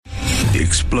The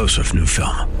explosive new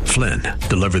film, Flynn,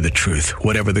 deliver the truth,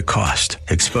 whatever the cost,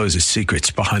 exposes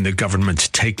secrets behind the government's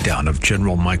takedown of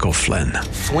General Michael Flynn.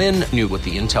 Flynn knew what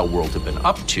the intel world had been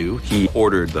up to. He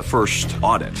ordered the first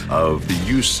audit of the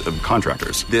use of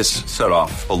contractors. This set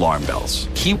off alarm bells.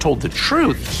 He told the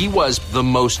truth. He was the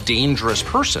most dangerous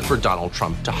person for Donald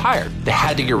Trump to hire. They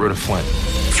had to get rid of Flynn.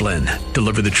 Flynn,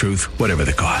 deliver the truth, whatever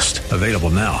the cost. Available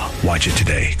now. Watch it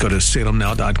today. Go to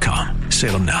salemnow.com.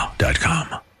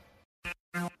 salemnow.com.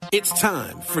 It's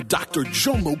time for Dr.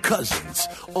 Jomo Cousins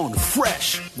on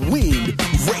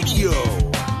FreshWind Radio.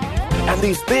 And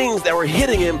these things that were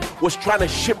hitting him was trying to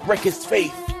shipwreck his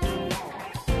faith.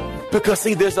 Because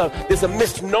see, there's a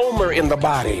misnomer in the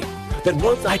body that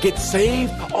once I get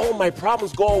saved, all my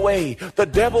problems go away. The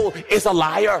devil is a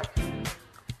liar.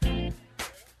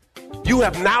 You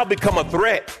have now become a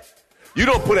threat. You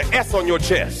don't put an S on your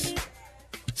chest.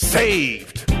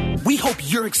 Saved. We hope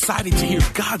you're excited to hear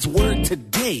God's word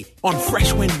today on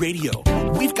FreshWind Radio.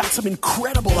 We've got some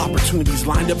incredible opportunities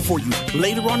lined up for you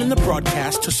later on in the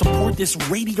broadcast to support this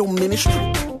radio ministry.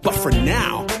 But for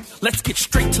now, let's get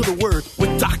straight to the word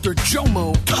with Dr.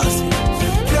 Jomo Cousins.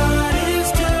 God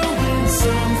is doing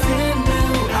something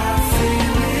new. I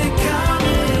feel it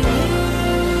coming.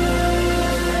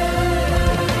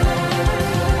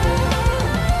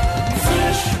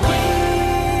 Fresh wind.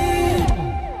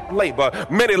 Labor,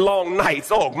 many long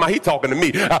nights. Oh, my, he talking to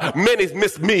me. Many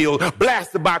missed meals,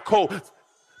 blasted by cold.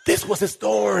 This was his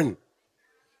thorn.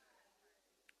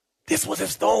 This was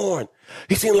his thorn.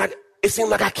 It seemed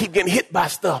like I keep getting hit by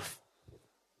stuff.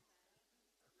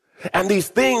 And these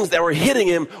things that were hitting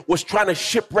him was trying to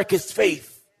shipwreck his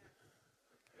faith.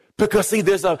 Because see,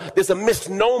 there's a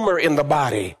misnomer in the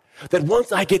body that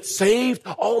once I get saved,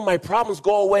 all my problems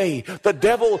go away. The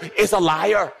devil is a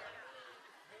liar.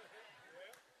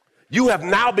 You have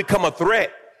now become a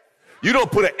threat. You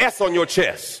don't put an S on your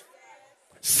chest.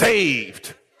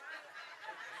 Saved.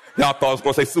 Y'all thought I was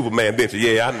going to say Superman, didn't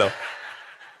you? Yeah, I know.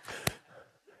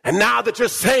 And now that you're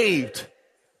saved,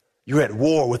 you're at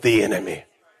war with the enemy.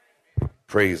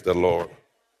 Praise the Lord.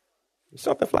 Did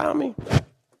something fly on me?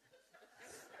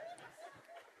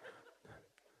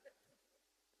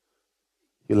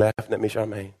 You laughing at me,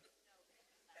 Charmaine?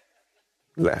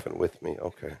 You laughing with me?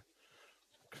 Okay.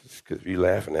 Because if you're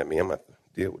laughing at me, I'm going to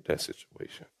deal with that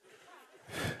situation.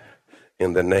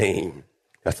 In the name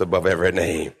that's above every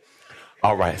name.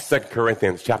 All right, 2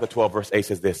 Corinthians chapter 12, verse 8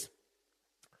 says this.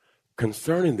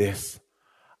 Concerning this,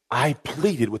 I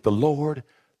pleaded with the Lord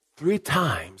 3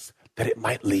 times that it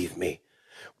might leave me.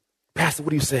 Pastor,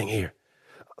 what are you saying here?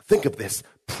 Think of this.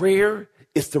 Prayer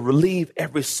is to relieve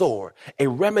every sore, a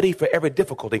remedy for every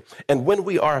difficulty. And when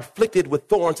we are afflicted with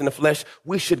thorns in the flesh,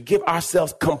 we should give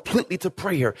ourselves completely to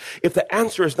prayer. If the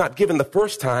answer is not given the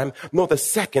first time, nor the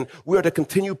second, we are to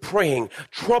continue praying.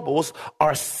 Troubles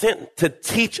are sent to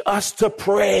teach us to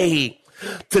pray,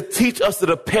 to teach us to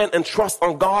depend and trust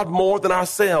on God more than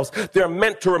ourselves. They're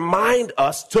meant to remind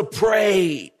us to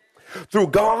pray. Through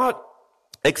God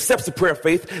accepts the prayer of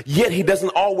faith, yet he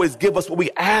doesn't always give us what we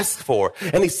ask for.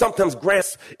 And he sometimes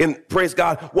grants, in praise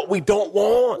God, what we don't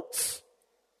want.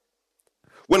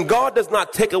 When God does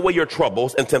not take away your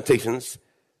troubles and temptations,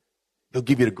 he'll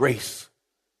give you the grace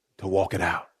to walk it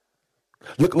out.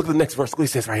 Look at the next verse. Look what he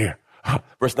says right here.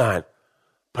 Verse 9.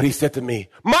 But he said to me,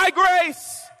 my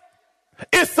grace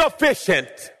is sufficient.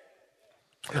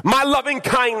 My loving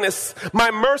kindness,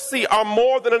 my mercy are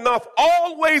more than enough,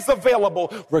 always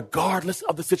available, regardless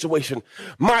of the situation.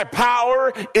 My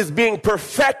power is being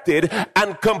perfected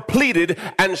and completed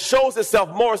and shows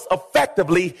itself most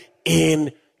effectively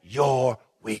in your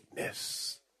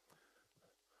weakness.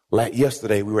 Like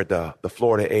yesterday, we were at the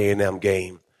Florida A&M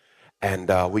game, and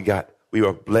we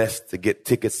were blessed to get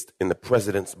tickets in the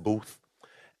president's booth,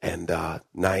 and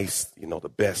nice, the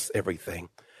best everything.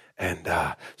 And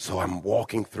so I'm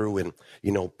walking through and,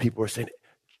 people are saying,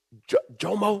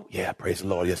 Jomo? Yeah, praise the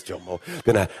Lord. Yes, Jomo.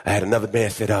 Then I had another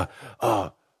man said, I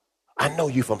know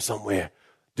you from somewhere.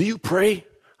 Do you pray?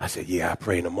 I said, yeah, I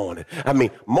pray in the morning. I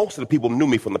mean, most of the people knew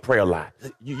me from the prayer line.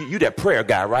 You that prayer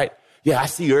guy, right? Yeah, I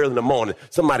see you early in the morning.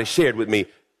 Somebody shared with me.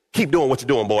 Keep doing what you're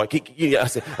doing, boy. I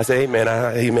said, amen,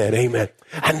 amen.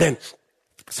 And then,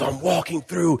 so I'm walking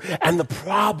through, and the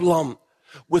problem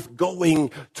with going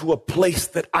to a place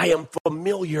that I am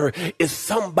familiar is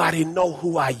somebody know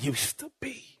who I used to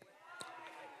be.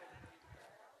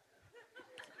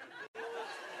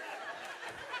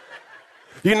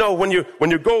 When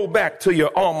you go back to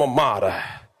your alma mater,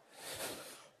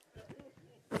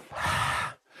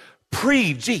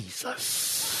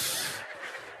 pre-Jesus,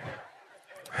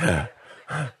 and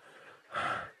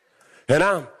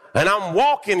I'm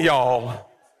walking, y'all.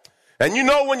 And you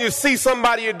know when you see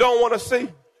somebody you don't want to see,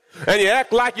 and you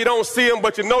act like you don't see them,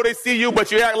 but you know they see you,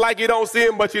 but you act like you don't see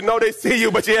them, but you know they see you,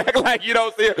 but you act like you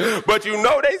don't see them, but you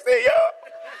know they see you.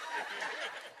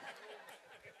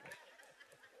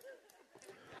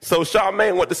 So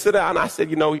Charmaine went to sit down, and I said,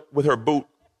 with her boot,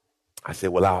 I said,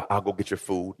 well, I'll go get your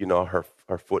food.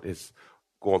 Her foot is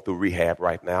going through rehab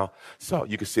right now. So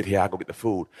you can sit here, I'll go get the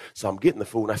food. So I'm getting the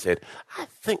food, and I said, I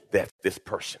think that's this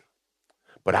person,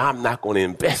 but I'm not going to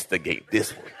investigate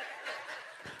this one.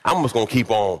 I'm just going to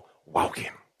keep on walking.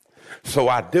 So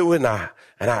I do it, and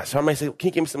Charmaine said, can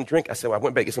you give me some drink? I said, well, I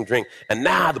went back to get some drink, and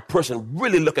now the person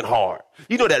really looking hard.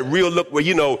 You know that real look where,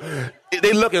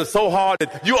 they looking so hard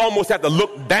that you almost have to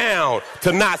look down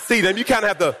to not see them. You kind of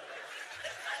have to,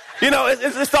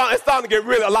 it's starting to get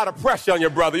really a lot of pressure on your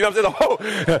brother. You know what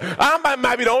I'm saying? I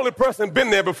might be the only person been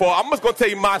there before. I'm just going to tell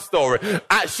you my story.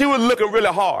 She was looking really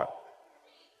hard.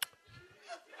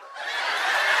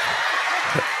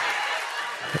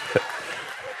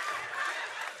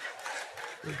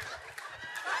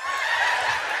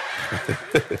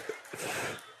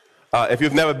 If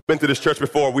you've never been to this church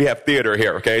before, we have theater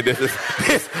here, okay? This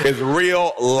is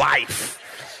real life.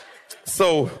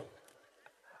 So,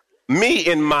 me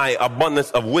in my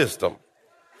abundance of wisdom,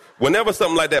 whenever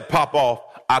something like that pop off,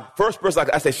 first person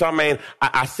I say, Charmaine,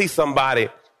 I see somebody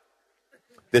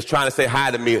that's trying to say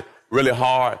hi to me really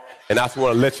hard, and I just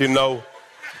want to let you know.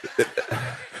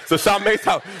 So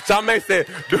Charmaine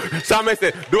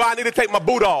said, do I need to take my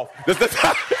boot off?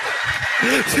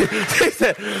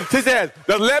 She said,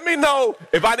 let me know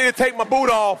if I need to take my boot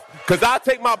off, because I'll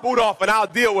take my boot off and I'll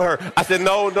deal with her. I said,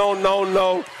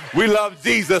 no. We love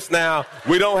Jesus now.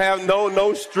 We don't have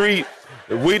no street.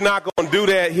 We're not going to do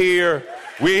that here.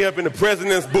 We're up in the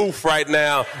president's booth right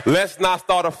now. Let's not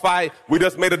start a fight. We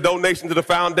just made a donation to the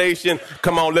foundation.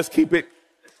 Come on, let's keep it.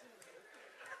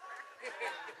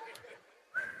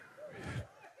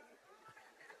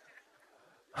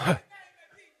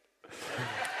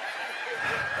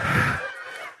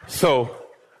 So,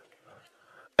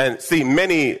 and see,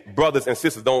 many brothers and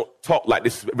sisters don't talk like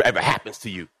this ever happens to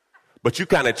you. But you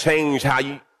kind of change how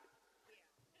you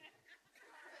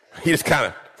just kind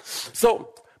of.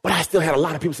 So, but I still had a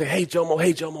lot of people say, hey,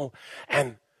 Jomo.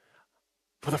 And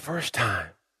for the first time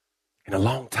in a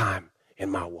long time in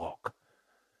my walk,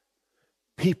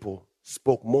 people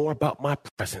spoke more about my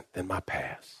present than my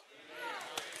past.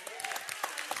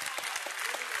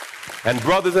 And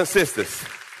brothers and sisters,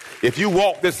 if you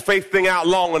walk this faith thing out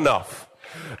long enough,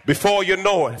 before you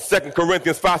know it, 2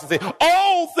 Corinthians 5 says,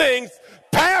 all things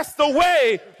passed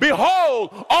away.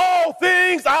 Behold, all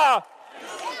things are.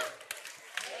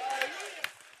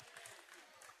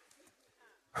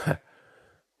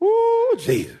 Ooh,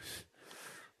 Jesus.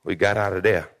 We got out of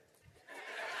there.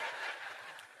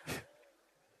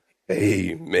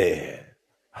 Amen.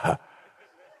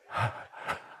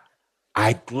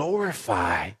 I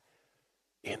glorify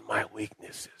in my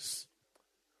weaknesses.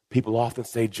 People often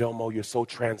say, Jomo, you're so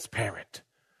transparent,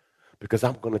 because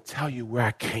I'm going to tell you where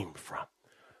I came from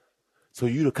so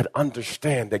you could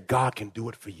understand that God can do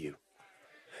it for you.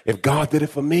 If God did it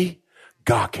for me,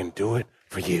 God can do it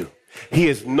for you. He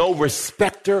is no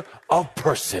respecter of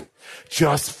person,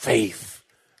 just faith.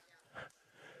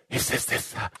 He says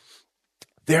this,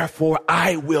 therefore,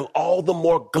 I will all the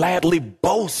more gladly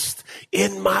boast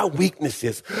in my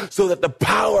weaknesses, so that the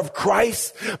power of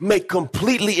Christ may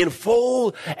completely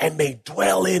enfold and may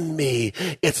dwell in me.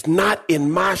 It's not in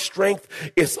my strength,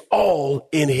 it's all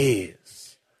in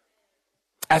his.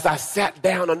 As I sat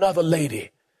down, another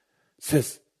lady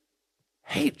says,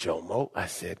 hey, Jomo. I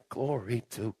said, glory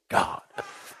to God.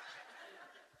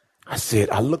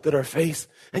 I looked at her face,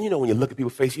 and when you look at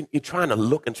people's face, you're trying to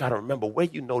look and try to remember where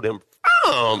you know them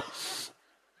from.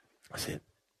 I said,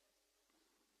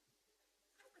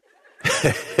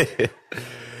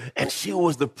 and she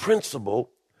was the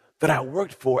principal that I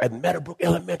worked for at Meadowbrook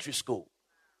Elementary School.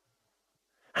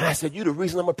 And I said, you the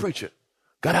reason I'm a preacher.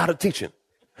 Got out of teaching.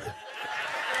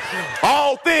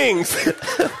 All things.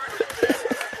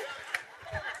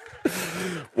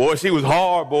 Boy, she was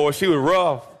hard, boy. She was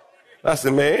rough. I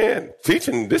said, man,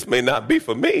 teaching, this may not be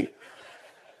for me.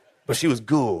 But she was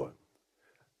good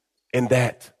in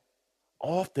that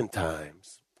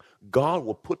oftentimes God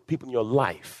will put people in your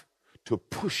life to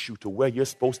push you to where you're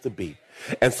supposed to be.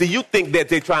 And see, you think that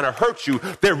they're trying to hurt you.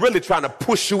 They're really trying to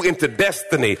push you into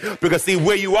destiny, because see,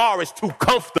 where you are is too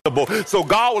comfortable. So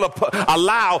God will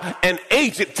allow an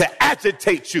agent to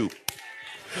agitate you,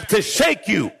 to shake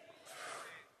you.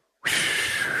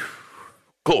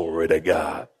 Glory to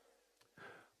God.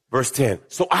 Verse 10.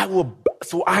 So I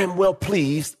am well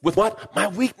pleased with what? My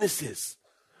weaknesses,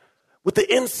 with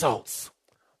the insults,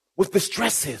 with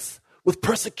distresses, with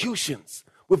persecutions,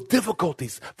 with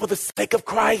difficulties for the sake of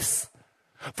Christ.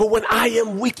 For when I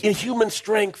am weak in human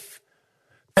strength,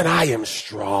 then I am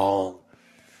strong,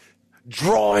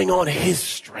 drawing on his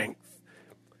strength.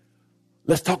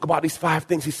 Let's talk about these 5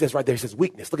 things he says right there. He says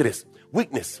weakness. Look at this.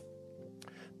 Weakness,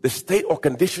 the state or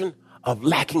condition of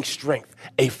lacking strength,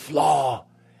 a flaw,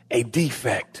 a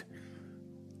defect.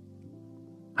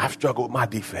 I've struggled with my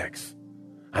defects.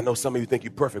 I know some of you think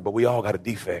you're perfect, but we all got a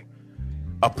defect.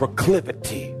 A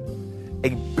proclivity, a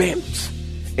bent,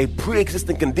 a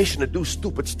pre-existing condition to do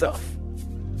stupid stuff.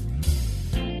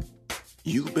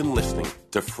 You've been listening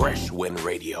to FreshWind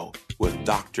Radio with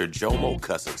Dr. Jomo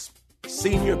Cousins,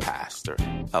 Senior Pastor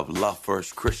of Love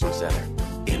First Christian Center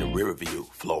in Riverview,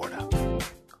 Florida.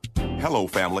 Hello,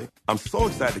 family. I'm so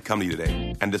excited to come to you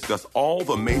today and discuss all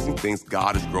the amazing things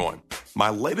God is growing. My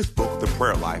latest book, The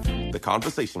Prayer Life, The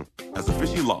Conversation, has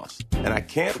officially launched, and I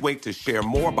can't wait to share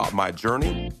more about my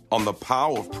journey on the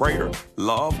power of prayer,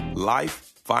 love,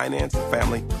 life, finance,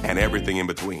 family, and everything in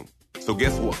between. So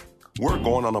guess what? We're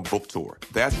going on a book tour.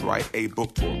 That's right, a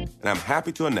book tour. And I'm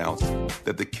happy to announce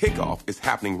that the kickoff is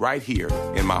happening right here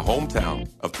in my hometown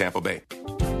of Tampa Bay.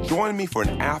 Join me for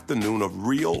an afternoon of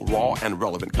real, raw, and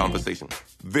relevant conversation.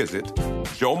 Visit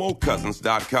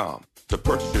JomoCousins.com to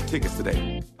purchase your tickets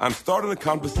today. I'm starting a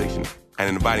conversation and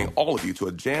inviting all of you to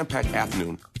a jam-packed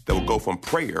afternoon that will go from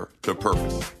prayer to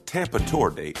purpose. Tampa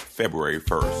tour date, February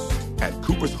 1st at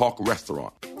Cooper's Hawk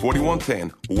Restaurant,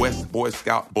 4110 West Boy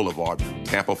Scout Boulevard,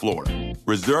 Tampa, Florida.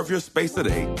 Reserve your space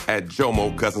today at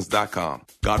JomoCousins.com.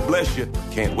 God bless you.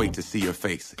 Can't wait to see your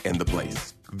face in the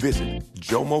place. Visit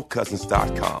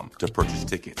JomoCousins.com to purchase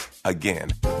tickets. Again,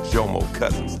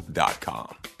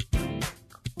 JomoCousins.com.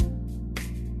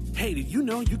 Hey, did you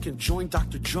know you can join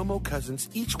Dr. Jomo Cousins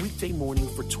each weekday morning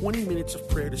for 20 minutes of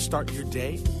prayer to start your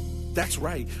day? That's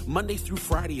right. Monday through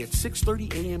Friday at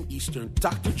 6:30 a.m. Eastern,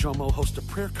 Dr. Jomo hosts a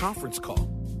prayer conference call.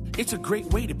 It's a great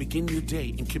way to begin your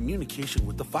day in communication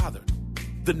with the Father.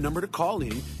 The number to call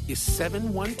in is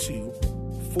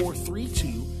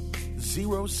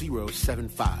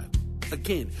 712-432-0075.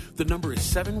 Again, the number is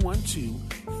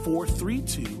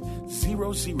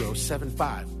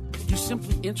 712-432-0075. You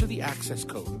simply enter the access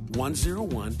code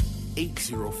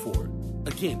 101804.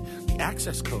 Again, the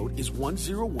access code is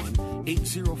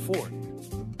 101804.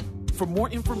 For more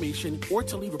information or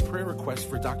to leave a prayer request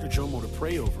for Dr. Jomo to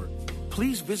pray over,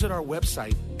 please visit our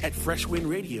website at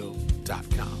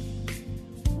freshwindradio.com.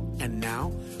 And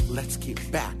now, let's get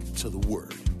back to the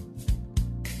Word.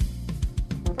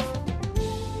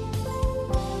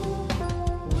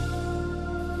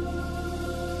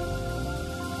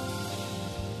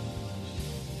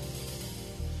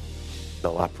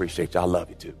 No, I appreciate you. I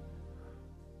love you too.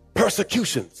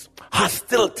 Persecutions,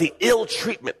 hostility, ill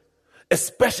treatment,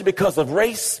 especially because of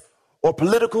race or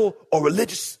political or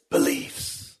religious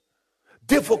beliefs.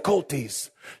 Difficulties,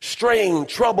 strain,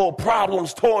 trouble,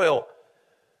 problems, toil,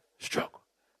 struggle.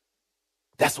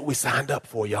 That's what we signed up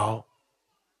for, y'all.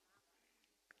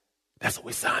 That's what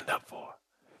we signed up for.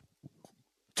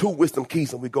 2 wisdom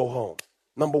keys when we go home.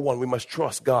 Number 1, we must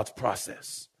trust God's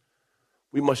process.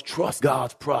 We must trust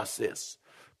God's process.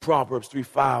 Proverbs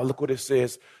 3:5, look what it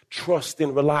says. Trust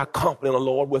and rely confidently on the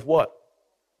Lord with what?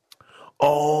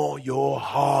 All your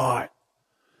heart.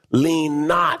 Lean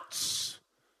not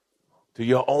to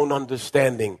your own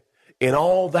understanding. In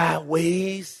all thy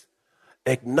ways,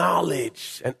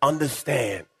 acknowledge and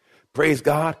understand. Praise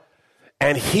God.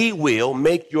 And he will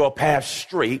make your path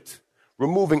straight,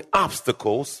 removing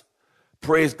obstacles,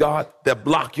 praise God, that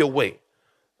block your way.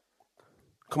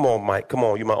 Come on, Mike. Come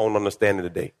on. You're my own understanding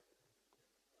today.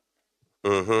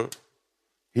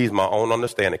 He's my own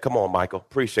understanding. Come on, Michael.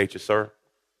 Appreciate you, sir.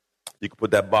 You can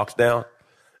put that box down.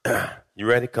 You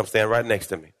ready? Come stand right next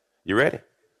to me. You ready?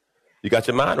 You got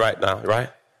your mind right now,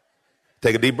 right?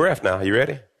 Take a deep breath now. You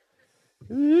ready?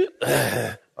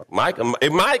 Mike,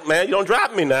 man, you don't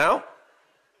drop me now.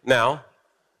 Now,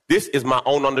 this is my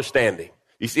own understanding.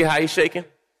 You see how he's shaking?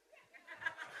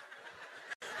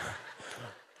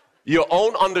 Your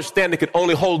own understanding can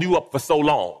only hold you up for so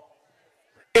long.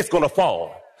 It's going to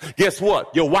fall. Guess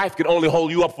what? Your wife can only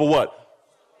hold you up for what?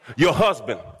 Your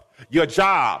husband, your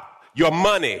job, your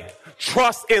money.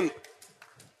 Trust in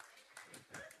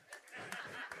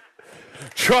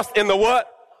the what?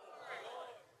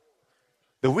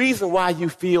 The reason why you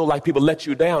feel like people let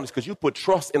you down is because you put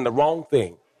trust in the wrong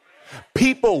thing.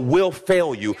 People will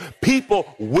fail you. People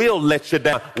will let you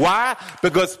down. Why?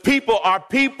 Because people are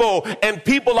people and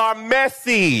people are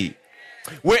messy.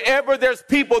 Wherever there's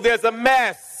people, there's a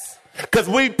mess. Because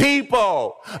we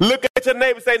people. Look at your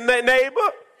neighbor and say,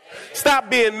 neighbor, stop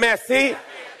being messy.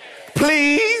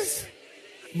 Please.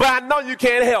 but I know you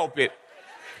can't help it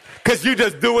because you're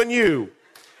just doing you.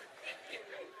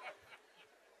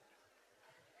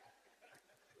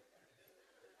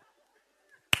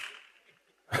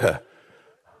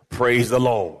 Praise the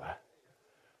Lord.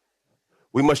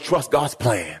 We must trust God's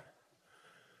plan.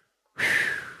 Whew.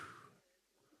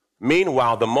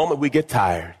 Meanwhile, the moment we get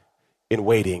tired in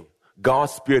waiting,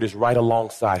 God's Spirit is right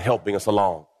alongside helping us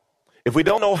along. If we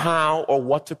don't know how or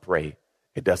what to pray,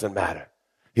 it doesn't matter.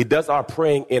 He does our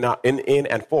praying in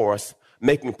and for us,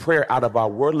 making prayer out of our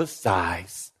wordless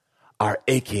sighs, our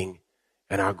aching,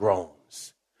 and our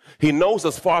groans. He knows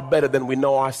us far better than we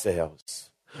know ourselves,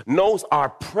 knows our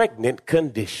pregnant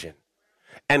condition,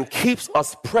 and keeps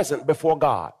us present before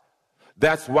God.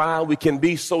 That's why we can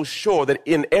be so sure that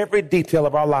in every detail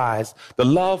of our lives, the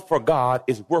love for God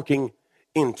is working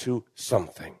into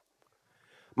something.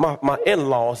 My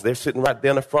in-laws, they're sitting right there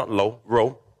in the front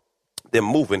row. They're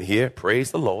moving here.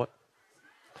 Praise the Lord.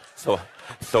 So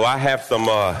I have some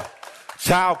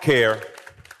child care.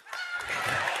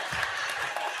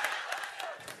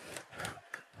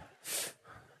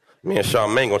 Me and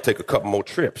Charmaine going to take a couple more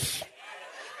trips.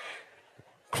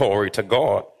 Glory to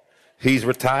God. He's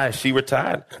retired. She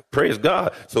retired. Praise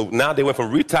God. So now they went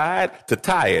from retired to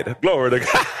tired. Glory to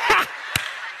God.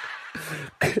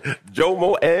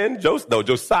 Josiah and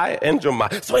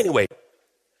Jemiah. So anyway,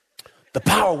 the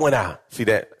power went out. See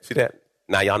that?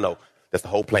 Now y'all know. That's the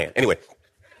whole plan. Anyway.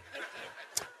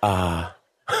 The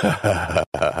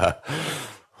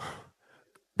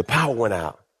power went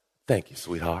out. Thank you,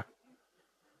 sweetheart.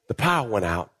 The power went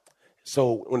out.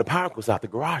 So when the power goes out, the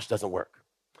garage doesn't work.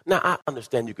 Now, I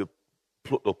understand you could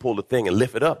pull the thing and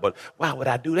lift it up, but why would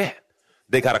I do that?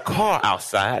 They got a car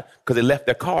outside because they left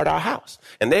their car at our house,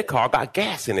 and their car got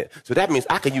gas in it. So that means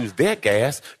I can use their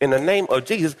gas in the name of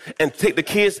Jesus and take the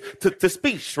kids to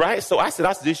speech, right? So I said,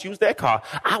 I should just use their car.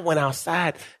 I went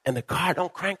outside, and the car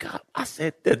don't crank up. I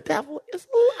said, the devil is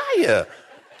a liar.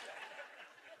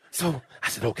 So I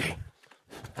said, okay,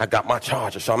 I got my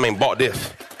charger. Charmaine bought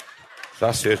this. So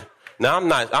I said, now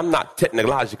I'm not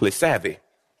technologically savvy.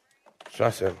 So I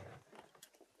said,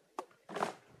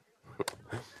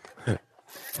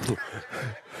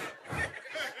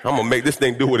 I'm going to make this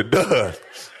thing do what it does.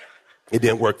 It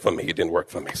didn't work for me.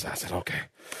 So I said, okay.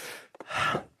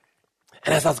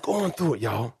 And as I was going through it,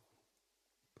 y'all,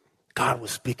 God was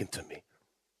speaking to me.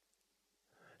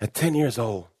 At 10 years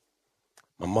old,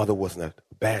 my mother was in a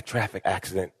bad traffic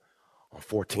accident on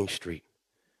 14th Street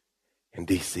in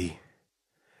D.C.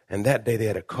 And that day they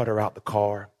had to cut her out the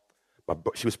car.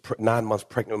 She was 9 months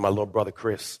pregnant with my little brother,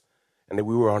 Chris. And then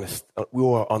we were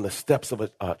on the steps of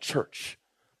a church.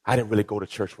 I didn't really go to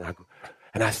church when I grew up.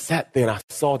 And I sat there and I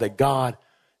saw that God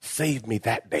saved me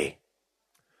that day.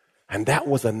 And that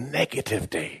was a negative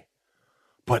day.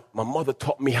 But my mother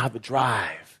taught me how to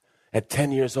drive at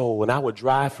 10 years old. And I would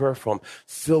drive her from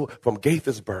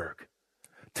Gaithersburg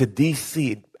to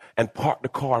D.C. and park the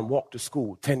car and walk to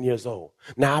school, 10 years old.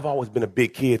 Now, I've always been a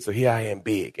big kid, so here I am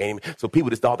big. Amen. So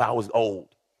people just thought I was old.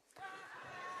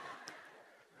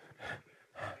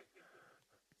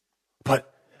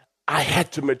 But I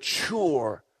had to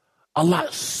mature a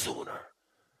lot sooner.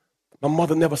 My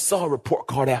mother never saw a report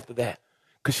card after that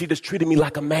because she just treated me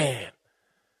like a man.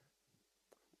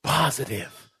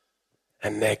 Positive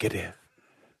and negative.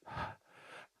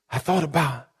 I thought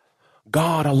about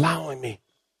God allowing me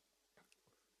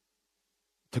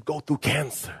to go through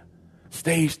cancer,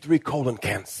 stage 3 colon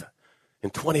cancer in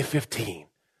 2015.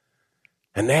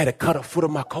 And they had to cut a foot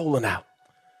of my colon out.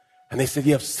 And they said,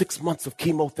 you have 6 months of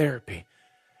chemotherapy.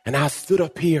 And I stood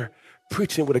up here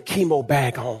preaching with a chemo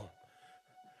bag on.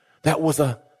 That was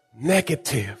a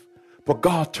negative, but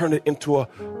God turned it into a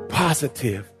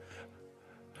positive.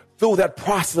 Through that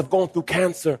process of going through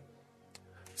cancer,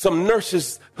 some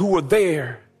nurses who were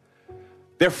there,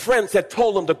 their friends had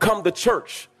told them to come to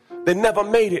church. They never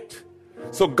made it.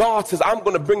 So God says, I'm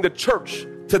going to bring the church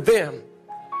to them.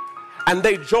 And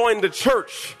they joined the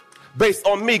church based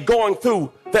on me going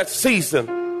through that season.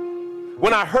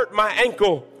 When I hurt my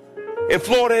ankle in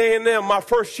Florida A&M my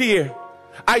first year,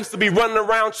 I used to be running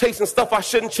around chasing stuff I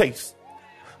shouldn't chase.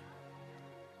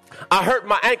 I hurt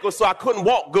my ankle so I couldn't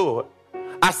walk good.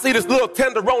 I see this little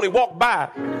tenderoni walk by.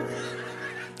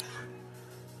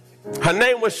 Her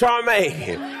name was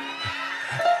Charmaine.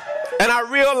 And I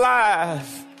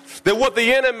realized that what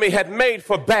the enemy had made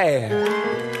for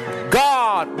bad,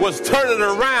 God was turning it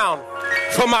around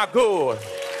for my good.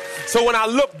 So when I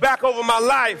look back over my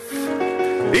life,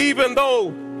 even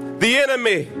though the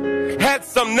enemy had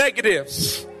some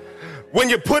negatives, when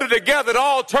you put it together, it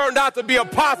all turned out to be a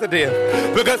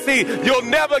positive. Because see, you'll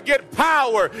never get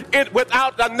power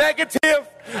without a negative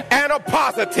and a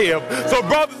positive. So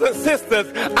brothers and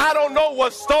sisters, I don't know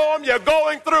what storm you're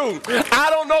going through. I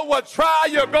don't know what trial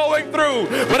you're going through.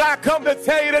 But I come to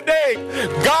tell you today,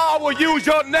 God will use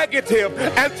your negative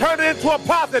and turn it into a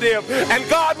positive. And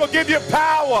God will give you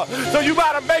power. So you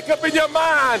got to make up in your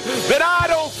mind that I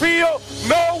don't feel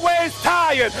no ways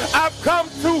tired. I've come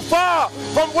too far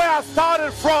from where I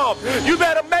started from. You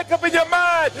better make up in your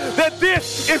mind that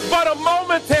this is but a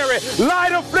momentary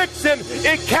light affliction.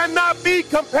 It cannot be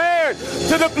compared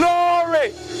to the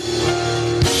glory.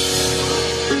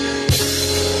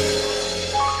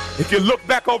 If you look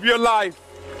back over your life,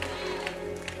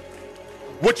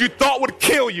 what you thought would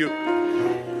kill you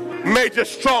made you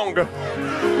stronger.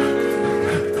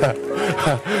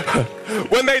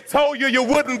 When they told you you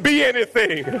wouldn't be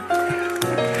anything,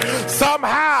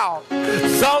 somehow,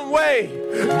 some way,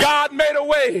 God made a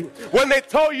way. When they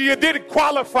told you you didn't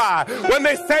qualify, when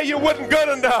they say you wasn't good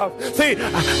enough. See,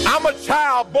 I'm a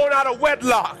child born out of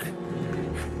wedlock.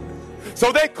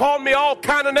 So they called me all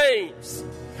kind of names.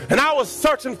 And I was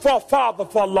searching for a father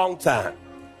for a long time.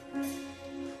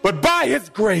 But by his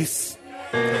grace,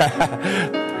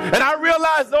 and I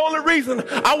realized the only reason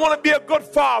I want to be a good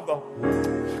father,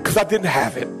 because I didn't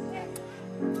have it.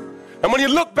 And when you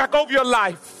look back over your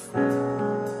life,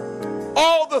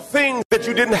 all the things that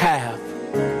you didn't have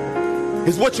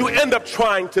is what you end up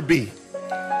trying to be.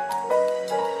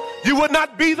 You would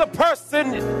not be the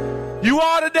person you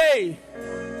are today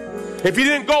if you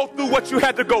didn't go through what you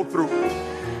had to go through.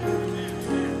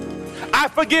 I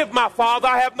forgive my father.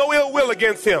 I have no ill will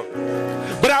against him.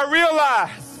 But I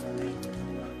realized,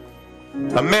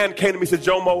 a man came to me and said,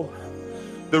 Jomo,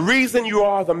 the reason you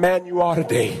are the man you are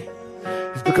today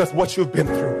is because of what you've been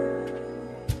through.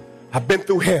 I've been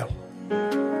through hell.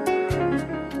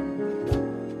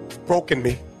 It's broken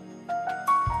me.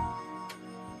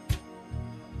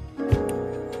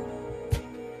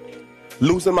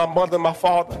 Losing my mother and my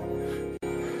father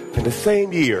in the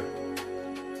same year.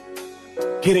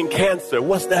 Getting cancer,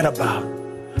 what's that about?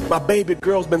 My baby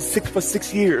girl's been sick for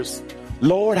 6 years.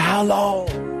 Lord, how long?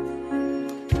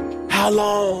 How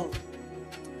long?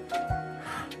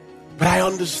 But I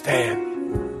understand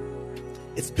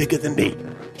it's bigger than me.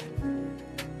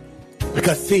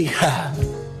 Because see,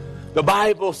 the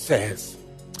Bible says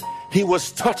he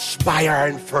was touched by our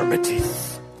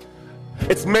infirmities.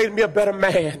 It's made me a better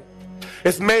man.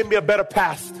 It's made me a better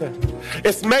pastor.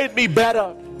 It's made me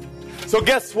better. So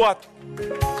guess what?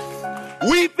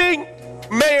 Weeping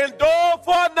may endure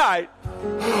for a night,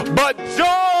 but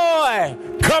joy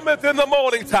cometh in the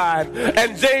morning time.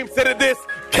 And James said it this,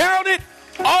 count it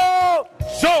all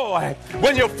joy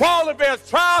when you fall in various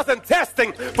trials and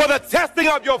testing, for the testing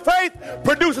of your faith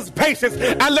produces patience,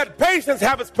 and let patience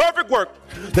have its perfect work,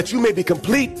 that you may be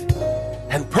complete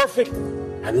and perfect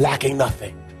and lacking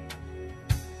nothing.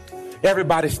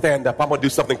 Everybody stand up. I'm going to do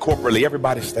something corporately.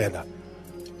 Everybody stand up.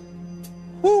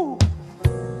 Woo.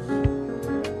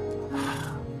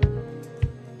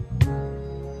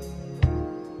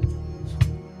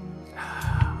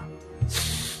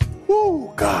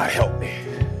 Woo, God, help me.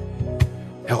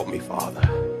 Help me, Father.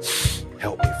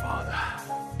 Help me, Father.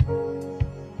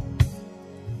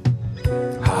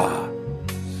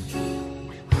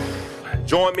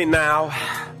 Join me now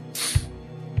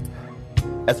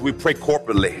as we pray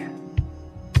corporately.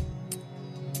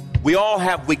 We all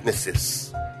have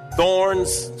weaknesses,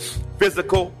 thorns,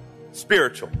 physical,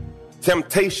 spiritual,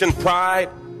 temptation, pride,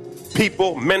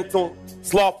 people, mental,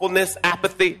 slothfulness,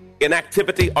 apathy,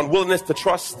 inactivity, unwillingness to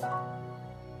trust.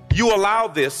 You allow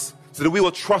this so that we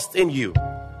will trust in you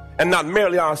and not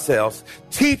merely ourselves.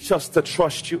 Teach us to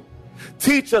trust you.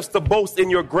 Teach us to boast in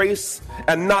your grace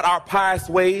and not our pious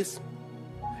ways.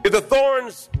 If the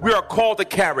thorns we are called to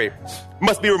carry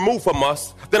must be removed from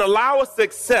us, then allow us to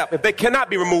accept, if they cannot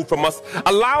be removed from us,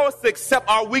 allow us to accept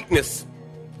our weakness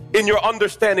in your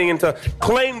understanding and to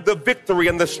claim the victory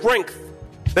and the strength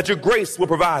that your grace will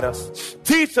provide us.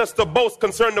 Teach us to boast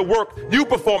concerning the work you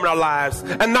perform in our lives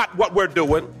and not what we're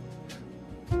doing.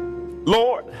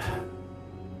 Lord,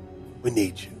 we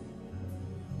need you.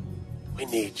 We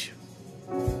need you.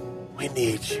 We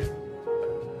need you.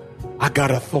 I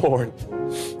got a thorn,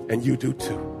 and you do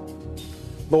too.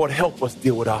 Lord, help us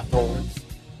deal with our thorns.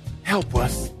 Help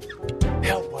us.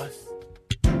 Help us.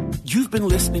 You've been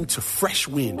listening to Fresh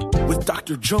Wind with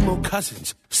Dr. Jomo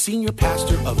Cousins, Senior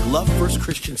Pastor of Love First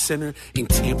Christian Center in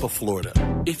Tampa, Florida.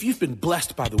 If you've been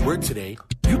blessed by the word today,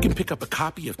 you can pick up a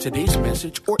copy of today's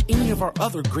message or any of our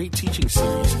other great teaching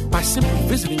series by simply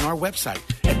visiting our website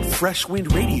at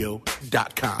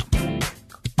freshwindradio.com.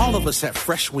 All of us at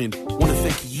Fresh Wind want to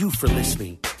thank you for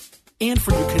listening and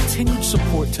for your continued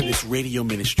support to this radio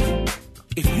ministry.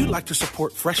 If you'd like to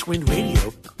support FreshWind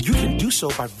Radio, you can do so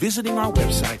by visiting our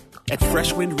website at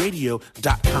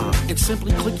freshwindradio.com and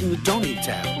simply clicking the Donate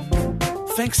tab.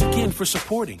 Thanks again for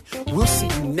supporting. We'll see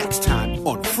you next time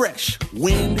on Fresh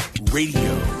Wind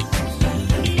Radio.